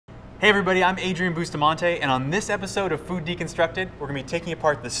Hey everybody, I'm Adrian Bustamante, and on this episode of Food Deconstructed, we're going to be taking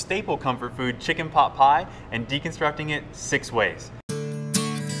apart the staple comfort food chicken pot pie and deconstructing it 6 ways.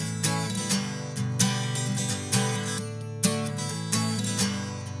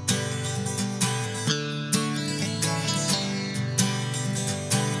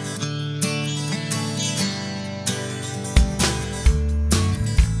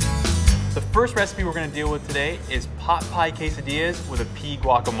 The first recipe we're going to deal with today is pot pie quesadillas with a pea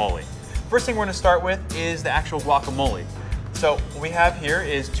guacamole. First thing we're going to start with is the actual guacamole. So what we have here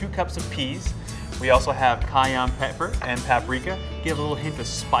is 2 cups of peas. We also have cayenne pepper and paprika. Give a little hint of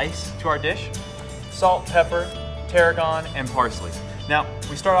spice to our dish. Salt, pepper, tarragon, and parsley. Now,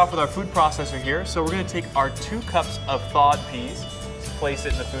 we start off with our food processor here. So we're going to take our 2 cups of thawed peas, just place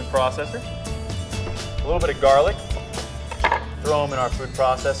it in the food processor. A little bit of garlic. Throw them in our food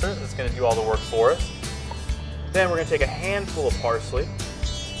processor. That's going to do all the work for us. Then we're going to take a handful of parsley.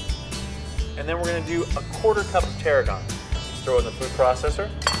 And then we're going to do a 1/4 cup of tarragon. Just throw it in the food processor.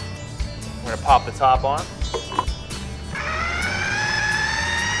 We're going to pop the top on.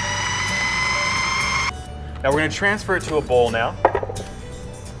 Now we're going to transfer it to a bowl now.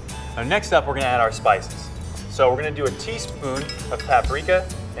 Now next up, we're going to add our spices. So we're going to do a teaspoon of paprika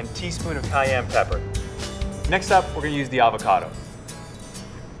and a teaspoon of cayenne pepper. Next up, we're going to use the avocado.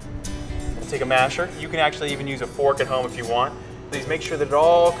 We'll take a masher. You can actually even use a fork at home if you want. Please make sure that it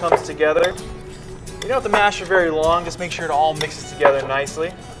all comes together. You don't have to mash it very long, just make sure it all mixes together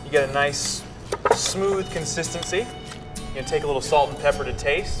nicely. You get a nice, smooth consistency. You're going to take a little salt and pepper to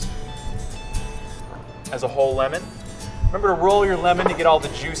taste. As a whole lemon. Remember to roll your lemon to get all the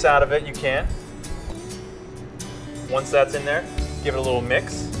juice out of it, you can. Once that's in there, give it a little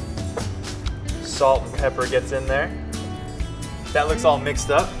mix. Salt and pepper gets in there. That looks all mixed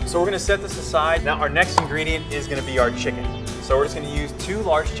up. So we're going to set this aside. Now our next ingredient is going to be our chicken. So we're just going to use 2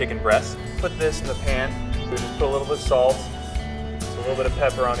 large chicken breasts. Put this in the pan. We just put a little bit of salt, a little bit of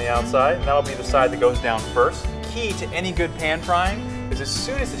pepper on the outside, and that'll be the side that goes down first. Key to any good pan frying is as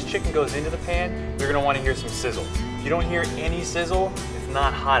soon as this chicken goes into the pan, you're going to want to hear some sizzle. If you don't hear any sizzle, it's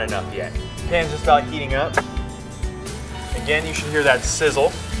not hot enough yet. The pan's just about heating up. Again, you should hear that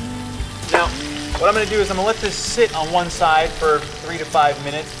sizzle. Now, what I'm going to do is I'm going to let this sit on one side for 3 to 5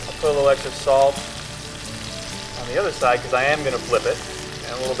 minutes. I'll put a little extra salt on the other side because I am going to flip it,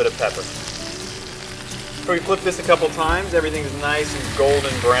 and a little bit of pepper. After we flip this a couple times, everything's nice and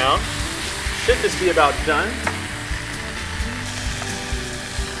golden brown. Should just be about done.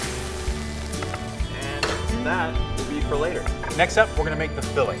 And that will be for later. Next up, we're going to make the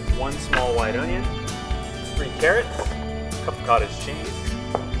filling. 1 small white onion, 3 carrots, a cup of cottage cheese,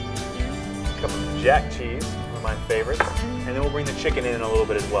 cup of jack cheese, one of my favorites, and then we'll bring the chicken in a little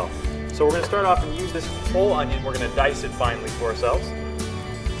bit as well. So we're going to start off and use this whole onion. We're going to dice it finely for ourselves.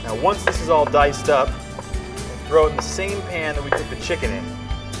 Now once this is all diced up, we'll throw it in the same pan that we cooked the chicken in.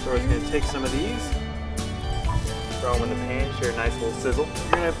 So we're just going to take some of these, throw them in the pan, share a nice little sizzle.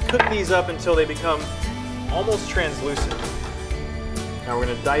 You're going to cook these up until they become almost translucent. Now we're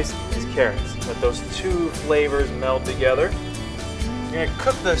going to dice these carrots. Let those 2 flavors meld together. You're going to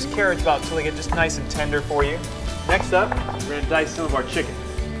cook those carrots about until they get just nice and tender for you. Next up, we're going to dice some of our chicken.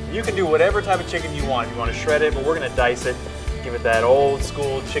 You can do whatever type of chicken you want. If you want to shred it, but we're going to dice it, give it that old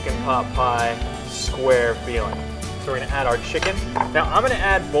school chicken pot pie square feeling. So we're going to add our chicken. Now I'm going to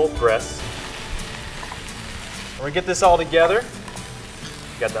add both breasts. We're going to get this all together.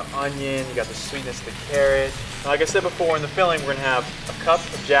 You got the onion, you got the sweetness of the carrot. Now, like I said before, in the filling, we're going to have a cup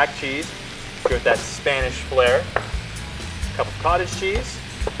of jack cheese. Give it that Spanish flair. Cup of cottage cheese,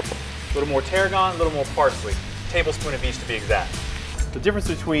 a little more tarragon, a little more parsley. A tablespoon of each to be exact. The difference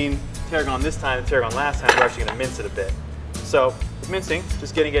between tarragon this time and tarragon last time, we're actually going to mince it a bit. So with mincing,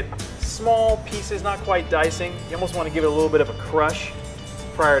 just getting it small pieces, not quite dicing. You almost want to give it a little bit of a crush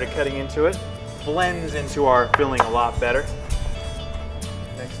prior to cutting into it. Blends into our filling a lot better.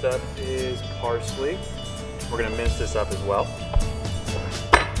 Next up is parsley. We're going to mince this up as well.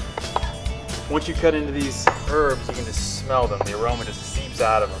 Once you cut into these herbs, you can just smell them. The aroma just seeps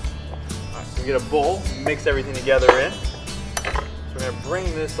out of them. All right, so we get a bowl, mix everything together in. So we're going to bring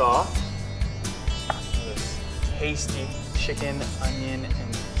this off. This tasty chicken, onion,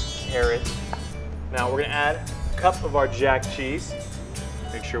 and carrot. Now we're going to add a cup of our jack cheese.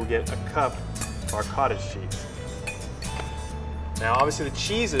 Make sure we get a cup of our cottage cheese. Now obviously the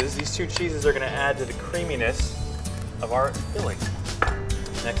cheeses, these 2 cheeses are going to add to the creaminess of our filling.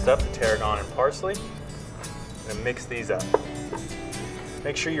 Next up, the tarragon and parsley. I'm going to mix these up.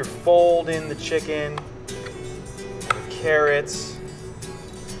 Make sure you fold in the chicken, the carrots.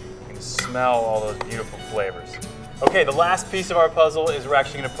 You can smell all those beautiful flavors. Okay, the last piece of our puzzle is we're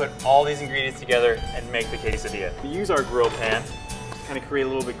actually gonna put all these ingredients together and make the quesadilla. We use our grill pan to kind of create a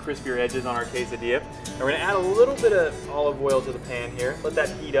little bit crispier edges on our quesadilla. And we're gonna add a little bit of olive oil to the pan here, let that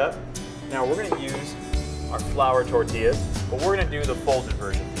heat up. Now we're gonna use our flour tortillas, but we're gonna do the folded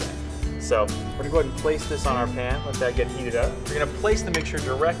version today. So we're gonna go ahead and place this on our pan, let that get heated up. We're gonna place the mixture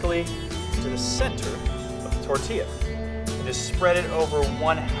directly to the center of the tortilla and just spread it over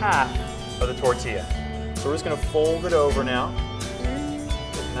 1/2 of the tortilla. So we're just gonna fold it over now,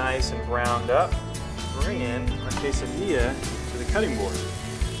 get nice and browned up, bring in our quesadilla to the cutting board.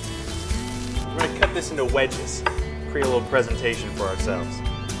 We're gonna cut this into wedges, create a little presentation for ourselves.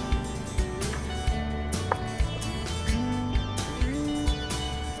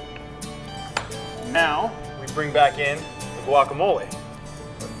 Now, we bring back in the guacamole.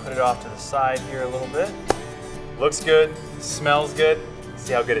 Put it off to the side here a little bit. Looks good, smells good.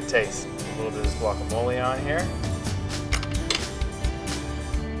 See how good it tastes. A little bit of this guacamole on here.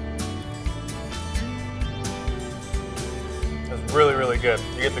 That's really, really good.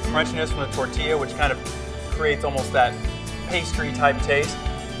 You get the crunchiness from the tortilla, which kind of creates almost that pastry type taste.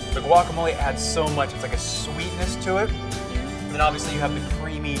 The guacamole adds so much, it's like a sweetness to it. And then obviously you have the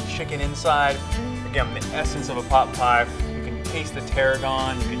creamy chicken inside. Again, the essence of a pot pie. You can taste the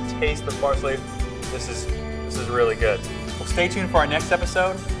tarragon, you can taste the parsley. This is really good. Well, stay tuned for our next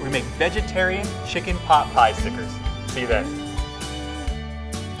episode. We're gonna make vegetarian chicken pot pie stickers. See you then.